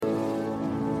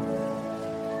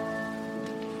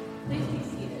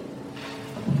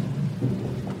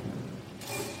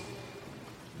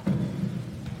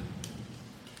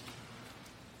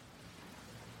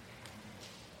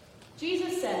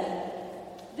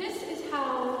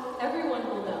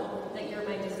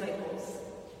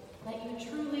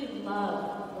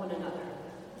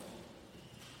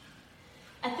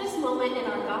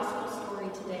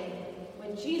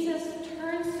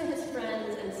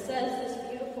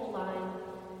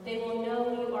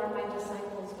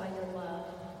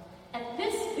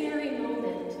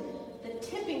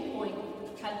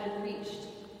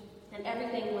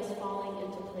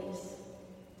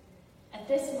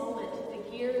this moment, the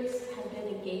gears had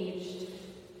been engaged.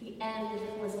 The end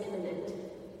was imminent.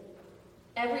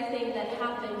 Everything that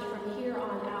happened from here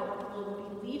on out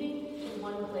will be leading to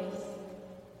one place,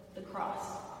 the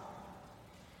cross.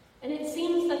 And it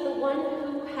seems that the one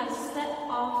who has set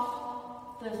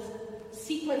off the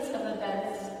sequence of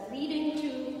events leading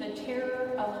to the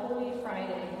terror of Holy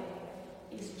Friday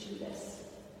is Judas.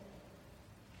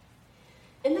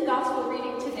 In the gospel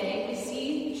reading today, we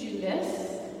see Judas,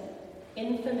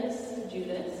 infamous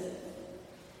Judas,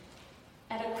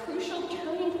 at a crucial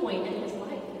turning point in his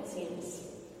life, it seems.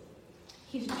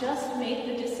 He's just made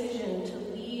the decision to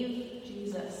leave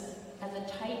Jesus as a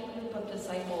tight group of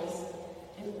disciples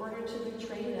in order to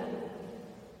betray them,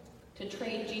 to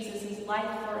trade Jesus'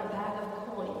 life for a bag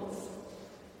of coins.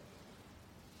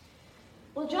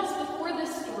 Well, just before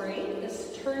this story,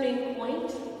 this turning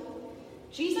point,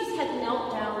 Jesus had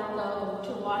knelt down low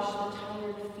to wash the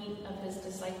tired feet of his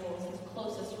disciples, his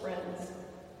closest friends.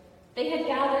 They had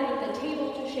gathered at the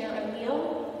table to share a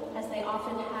meal, as they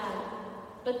often had.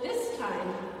 But this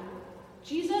time,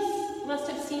 Jesus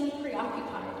must have seemed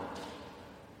preoccupied.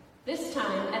 This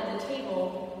time, at the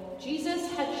table,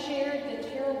 Jesus had shared the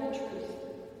terrible truth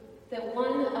that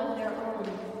one of their own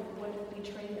would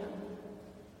betray them.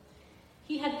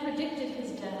 He had predicted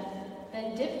his death,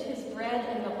 then dipped his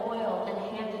bread in the oil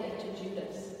and handed it to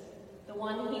Judas, the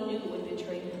one he knew would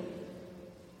betray him.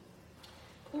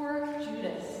 Poor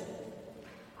Judas.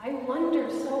 I wonder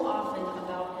so often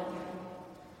about him.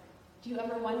 Do you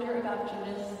ever wonder about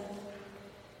Judas?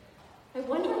 I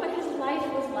wonder what his life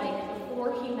was like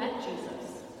before he met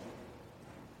Jesus.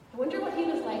 I wonder what he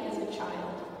was like as a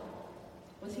child.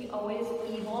 Was he always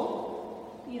evil?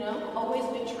 Always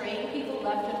betraying people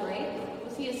left and right?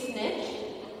 Was he a snitch?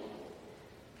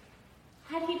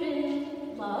 Had he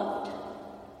been loved?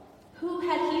 Who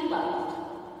had he loved?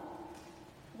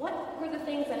 What were the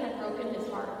things that had broken his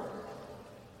heart?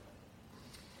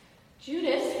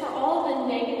 Judas, for all the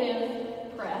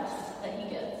negative press that he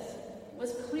gets,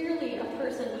 was clearly a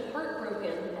person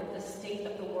heartbroken at the state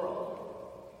of the world.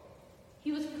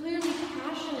 He was clearly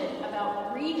passionate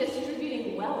about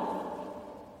redistributing wealth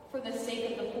for the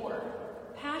sake of the poor,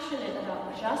 passionate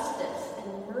about justice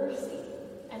and mercy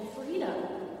and freedom.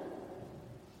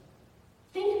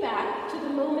 Think back to the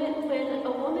moment when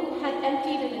a woman had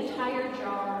emptied an entire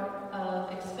jar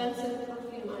of expensive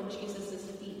perfume on Jesus'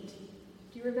 feet.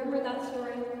 Do you remember that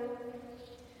story?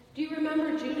 Do you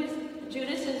remember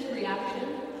Judas's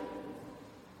reaction?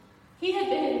 He had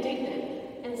been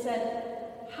indignant and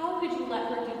said, "How could you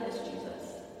let her do this,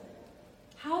 Jesus?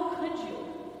 How could you?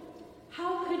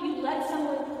 How could you let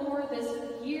someone pour this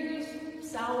year's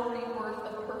salary worth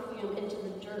of perfume into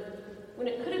the dirt when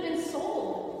it could have been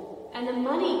sold and the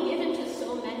money given to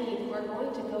so many who are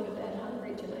going to go to bed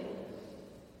hungry tonight?"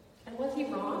 And was he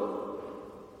wrong?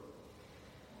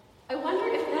 I wonder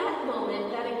if that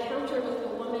moment, that encounter with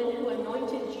the woman who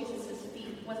anointed Jesus'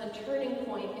 feet, was a turning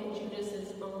point in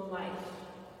Judas' own life.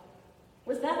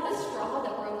 Was that the straw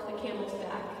that broke the camel's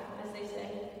back, as they say?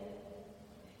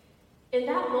 In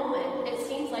that moment, it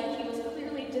seems like he was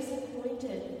clearly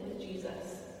disappointed with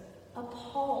Jesus,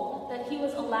 appalled that he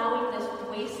was allowing this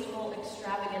wasteful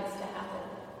extravagance to happen.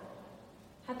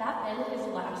 Had that been his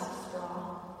last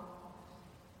straw?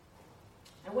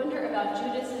 I wonder about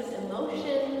Judas's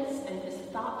emotions and his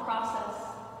thought process.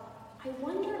 I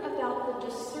wonder about the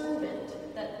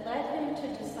discernment that led him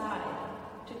to decide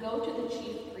to go to the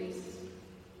chief priests,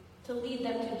 to lead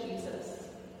them to Jesus,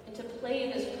 and to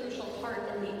play this crucial part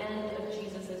in the end of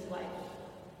Jesus' life.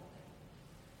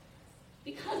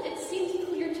 Because it seems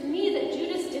clear to me that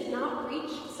Judas did not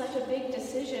reach such a big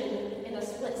decision in a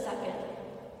split second.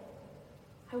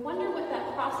 I wonder what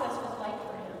that process was like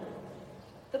for him.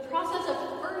 The process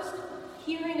of first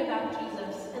hearing about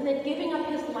Jesus and then giving up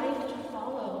his life to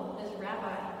follow this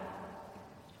rabbi.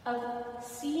 Of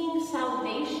seeing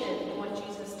salvation in what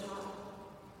Jesus taught.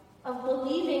 Of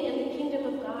believing in the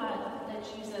kingdom of God that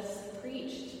Jesus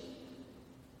preached.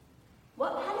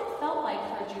 What had it felt like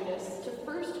for Judas to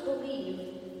first believe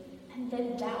and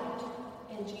then doubt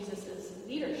in Jesus'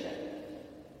 leadership?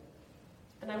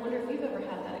 And I wonder if you've ever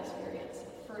had that experience.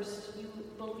 First, you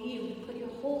believe, you put your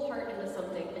whole heart into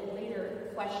something, and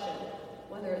later question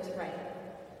whether it's right.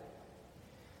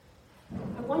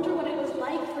 I wonder what it was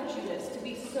like for Judas to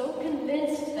be so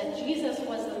convinced that Jesus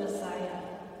was the Messiah,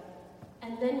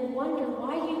 and then wonder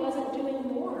why he wasn't doing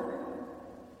more.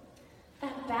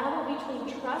 That battle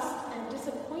between trust and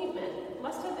disappointment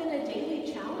must have been a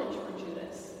daily challenge for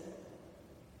Judas.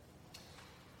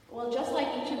 Well, just like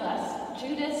each of us,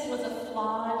 Judas was a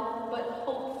flawed but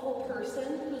hopeful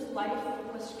person whose life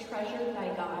was treasured by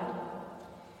God.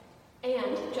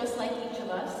 And just like each of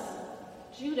us,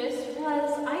 Judas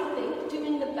was, I think,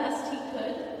 doing the best he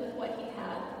could with what he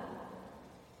had.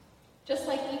 Just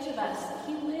like each of us,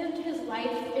 he lived his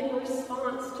life in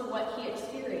response to what he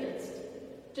experienced,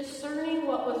 discerning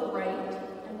what was right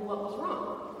and what was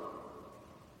wrong.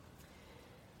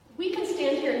 We can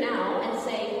stand here now and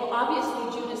say, well,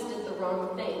 obviously Judas did the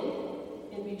wrong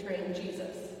thing in betraying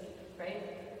Jesus, right?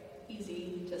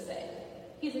 Easy to say.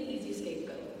 He's an easy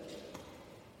scapegoat.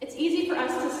 It's easy for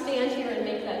us to stand here and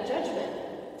make that judgment.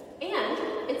 And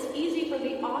it's easy for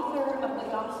the author of the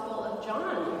Gospel of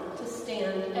John to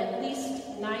stand at least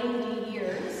 90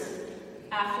 years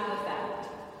after the fact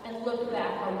and look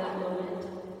back on that moment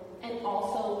and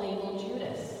also label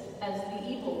Judas as the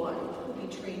evil one who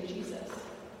betrayed Jesus.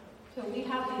 So we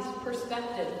have these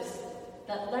perspectives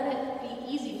that let it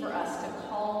be easy for us to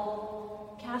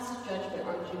cast judgment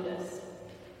on Judas.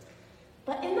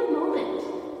 But in the moment,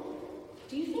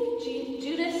 do you think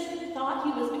Judas thought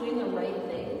he was doing the right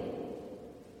thing?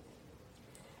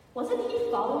 Wasn't he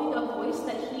following a voice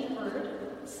that he heard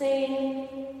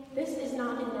saying, this is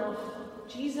not enough.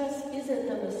 Jesus isn't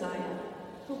the Messiah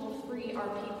who will free our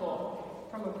people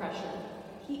from oppression.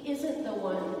 He isn't the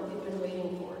one we've been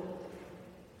waiting for.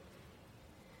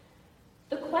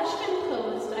 The question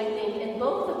posed, I think, in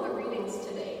both of the readings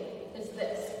today is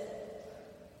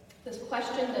this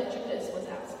question that Judas was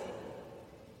asking.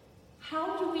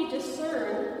 How do we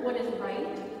discern what is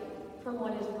right from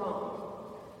what is wrong?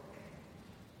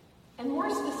 And more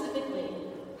specifically,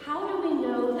 how do we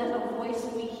know that a voice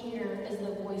we hear is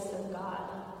the voice of God?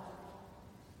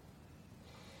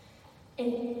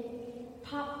 In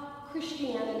pop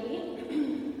Christianity,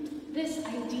 this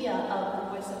idea of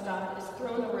the voice of God is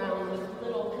thrown around with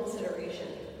little consideration.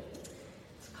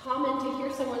 It's common to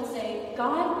hear someone say,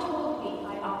 God told me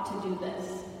I ought to do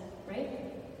this, right?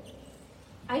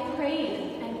 I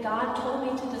prayed and God told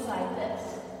me to decide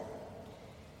this.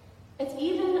 It's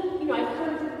even, I've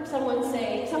heard someone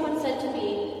said to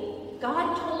me,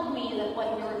 God told me that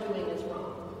what you're doing is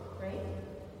wrong, right?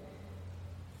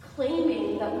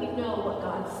 Claiming that we know what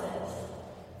God says.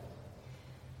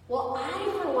 Well, I,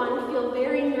 for one, feel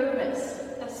very nervous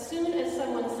as soon as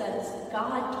someone says,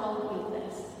 God told me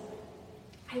this.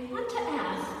 I want to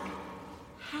ask,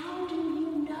 how do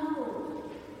you know?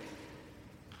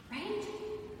 Right?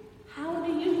 How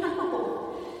do you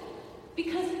know?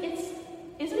 Because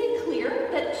isn't it clear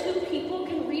that two people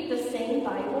can read the same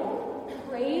Bible,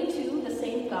 pray to the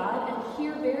same God, and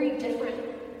hear very different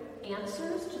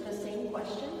answers to the same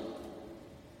question?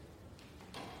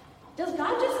 Does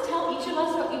God just tell each of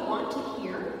us what we want to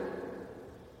hear?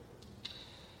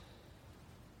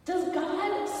 Does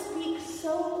God speak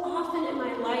so often in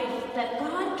my life that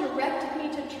God directed me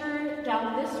to turn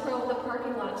down this row of the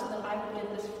parking lot so that I would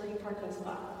get this free parking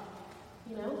spot?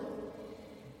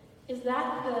 Is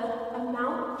that the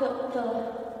amount, the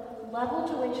level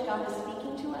to which God is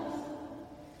speaking to us?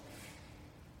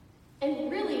 And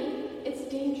really, it's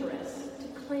dangerous to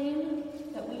claim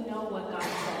that we know what God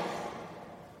says,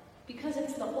 because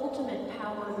it's the ultimate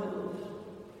power move.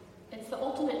 It's the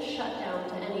ultimate shutdown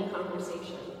to any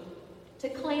conversation, to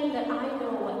claim that I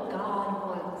know what God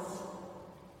wants.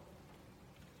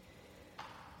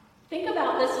 Think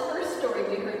about this first story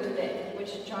we heard today,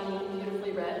 which Johnny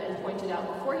beautifully read and pointed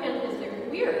out beforehand is very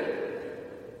weird.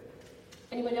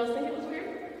 Anybody else think it was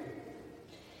weird?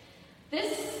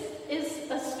 This is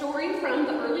a story from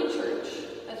the early church,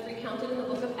 as recounted in the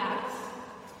book of Acts.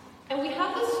 And we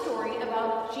have this story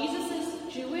about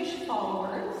Jesus' Jewish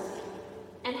followers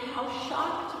and how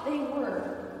shocked they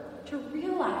were to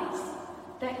realize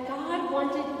that God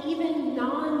wanted even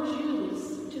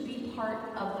non-Jews to be part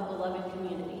of the beloved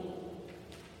community.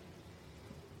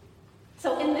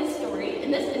 So in this story,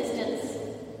 in this instance,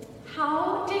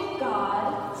 how did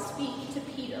God speak to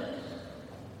Peter?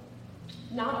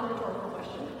 Not a rhetorical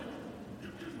question.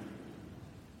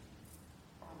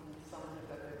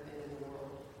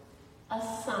 A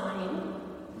sign.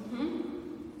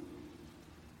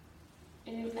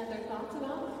 Any other thoughts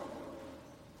about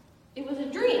it? It was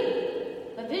a dream,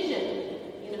 a vision,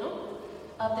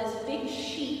 of this big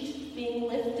sheet being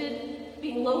lifted,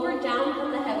 being lowered down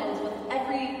from the heavens with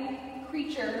every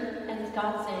creature, and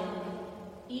God saying,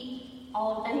 eat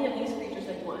any of these creatures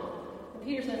that you want. And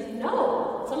Peter says,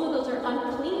 no, some of those are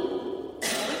unclean.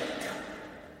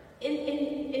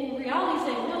 In reality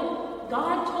saying, no,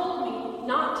 God told me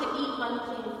not to eat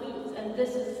unclean foods, and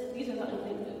these are the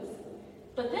unclean foods.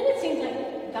 But then it seems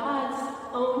like God's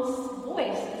own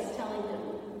voice is telling him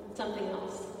something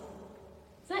else.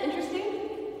 Is that interesting?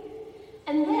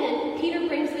 And then Peter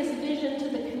brings this vision to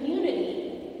the community,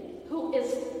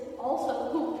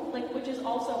 which is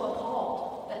also appalled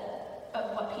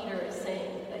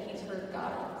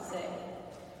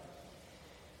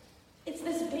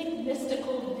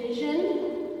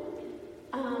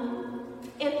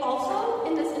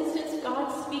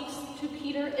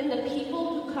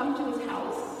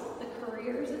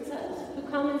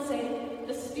and say,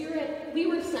 the Spirit, we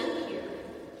were sent here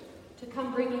to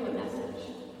come bring you a message.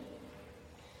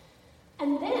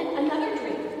 And then another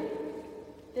dream.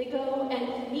 They go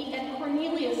and meet at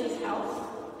Cornelius' house,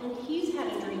 and he's had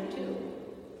a dream too.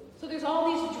 So there's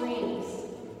all these dreams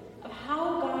of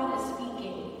how God is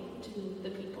speaking to the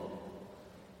people.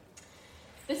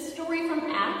 This story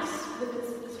from Acts, with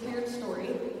this weird story,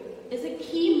 is a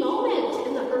key moment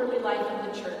in the early life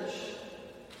of the church.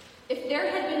 If there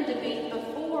had been debate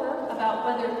before about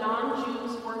whether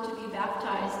non-Jews were to be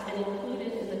baptized and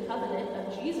included in the covenant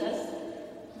of Jesus,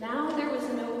 now there was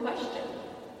no question,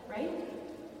 right?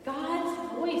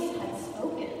 God's voice had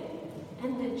spoken,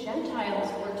 and the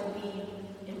Gentiles were to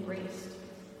be embraced.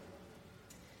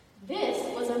 This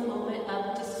was a moment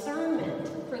of discernment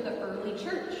for the early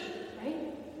church, right?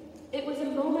 It was a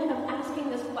moment of asking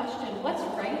this question, what's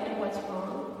right and what's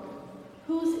wrong?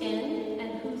 Who's in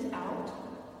and who's out?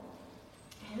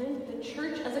 And the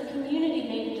church as a community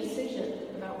made a decision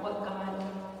about what God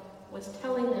was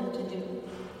telling them to do.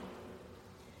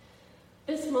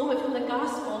 This moment from the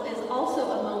gospel is also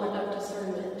a moment of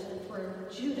discernment for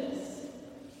Judas,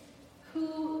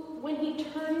 who, when he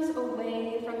turns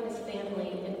away from his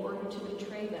family in order to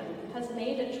betray them, has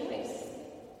made a choice,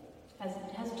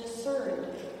 has discerned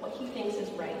what he thinks is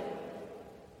right.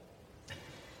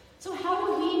 So how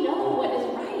do we know what is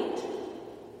right?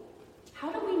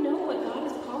 How do we know what God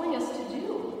is calling us to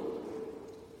do?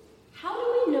 How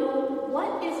do we know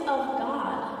what is of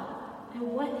God and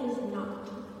what is not?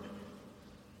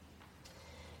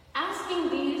 Asking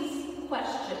these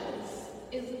questions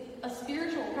is a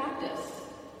spiritual practice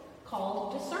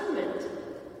called discernment.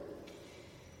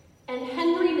 And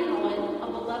Henry Nouwen, a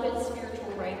beloved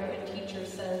spiritual writer and teacher,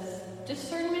 says,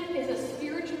 discernment is a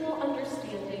spiritual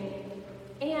understanding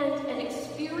and an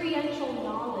experiential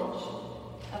knowledge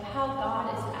of how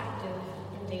God is active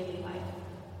in daily life.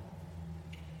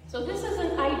 So this is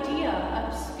an idea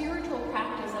of spiritual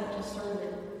practice of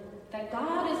discernment, that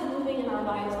God is moving in our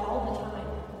lives all the time.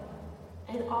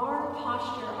 And our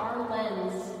posture, our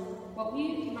lens, what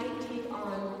we might take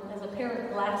on as a pair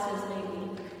of glasses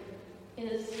maybe,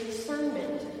 is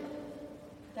discernment,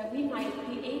 that we might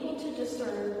be able to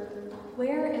discern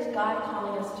where is God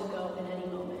calling us to go in any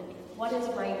moment. What is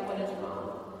right, what is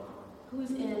wrong?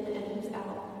 Who's in and who's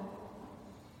out?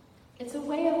 It's a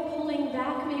way of pulling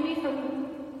back maybe from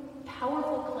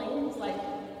powerful claims like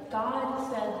God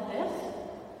said this,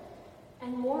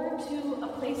 and more to a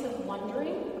place of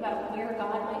wondering about where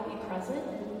God might be present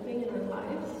and moving in our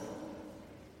lives.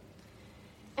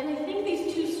 And I think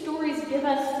these two stories give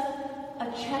us a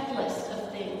checklist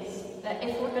of things that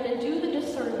if we're going to do the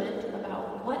discernment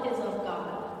about what is of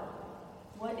God,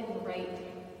 what is right,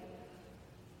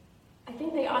 I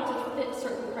think they ought to fit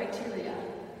certain criteria,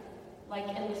 like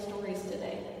in the stories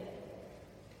today.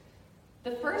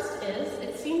 The first is,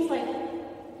 it seems like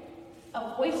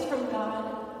a voice from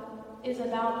God is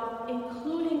about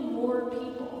including more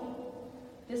people.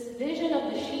 This vision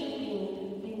of the sheep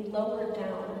being lowered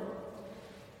down.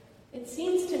 It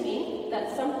seems to me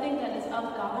that something that is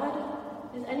of God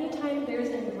is anytime there's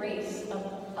embrace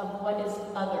of what is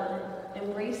other,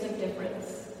 embrace of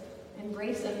difference,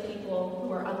 embrace of people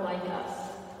who are unlike us.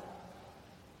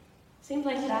 Seems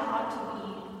like that ought to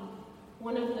be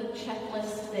one of the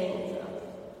checklist things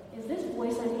of, is this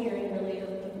voice I'm hearing really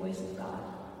the voice of God?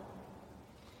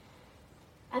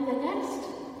 And the next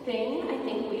thing I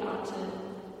think we ought to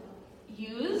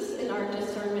use in our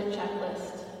discernment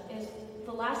checklist is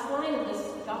the last line of this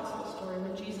gospel story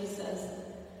when Jesus says,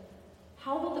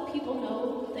 how will the people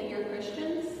know that you're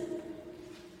Christians?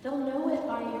 They'll know it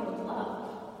by your love.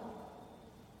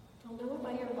 They'll know it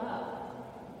by your love.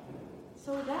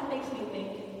 So that makes me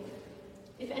think,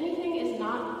 if anything is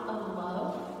not of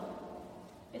love,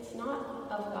 it's not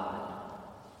of God.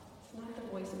 It's not the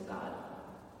voice of God.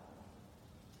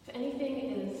 If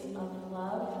anything is of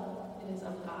love, it is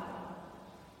of God.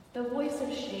 The voice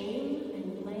of shame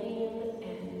and blame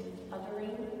and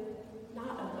othering,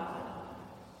 not of God,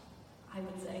 I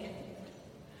would say.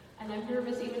 And I'm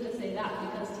nervous even to say that,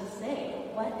 because to say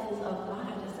what is of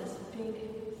God is this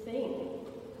big thing.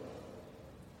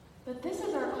 But this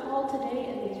is our call today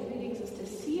in these readings, is to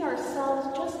see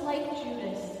ourselves just like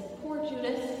Judas. Poor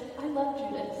Judas. I love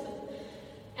Judas.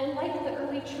 And like the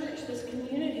early church, this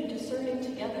community discerning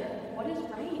together. What is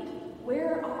right?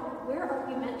 Where are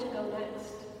we meant to go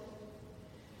next?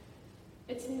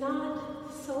 It's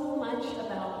not so much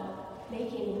about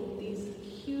making these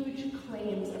huge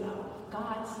claims about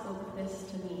God spoke this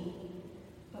to me,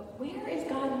 but where is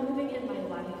God moving in my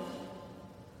life?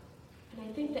 And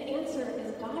I think the answer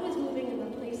is God is moving in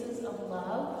the places of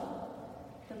love,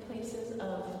 the places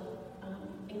of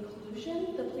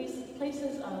exclusion, the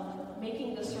places of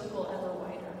making the circle ever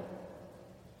wider.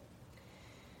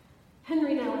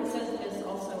 Henry Nouwen says this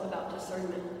also about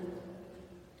discernment.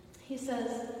 He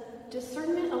says,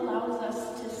 discernment allows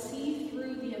us to see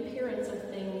through the appearance of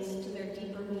things to their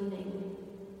deeper meaning.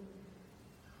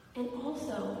 And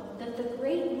also that the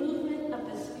great movement of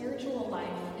the spiritual life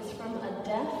is from a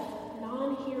deaf,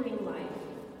 non-hearing life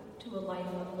to a life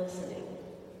of listening.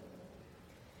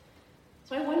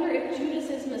 So I wonder if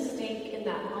Judas's mistake in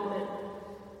that moment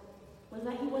was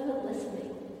that he wasn't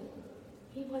listening.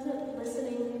 He wasn't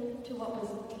listening to what was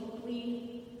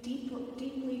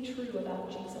deeply true about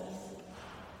Jesus.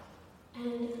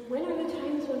 And when are the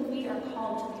times when we are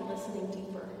called to be listening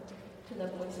deeper to the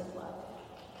voice of love?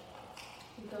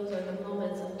 Those are the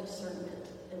moments of discernment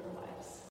in our life.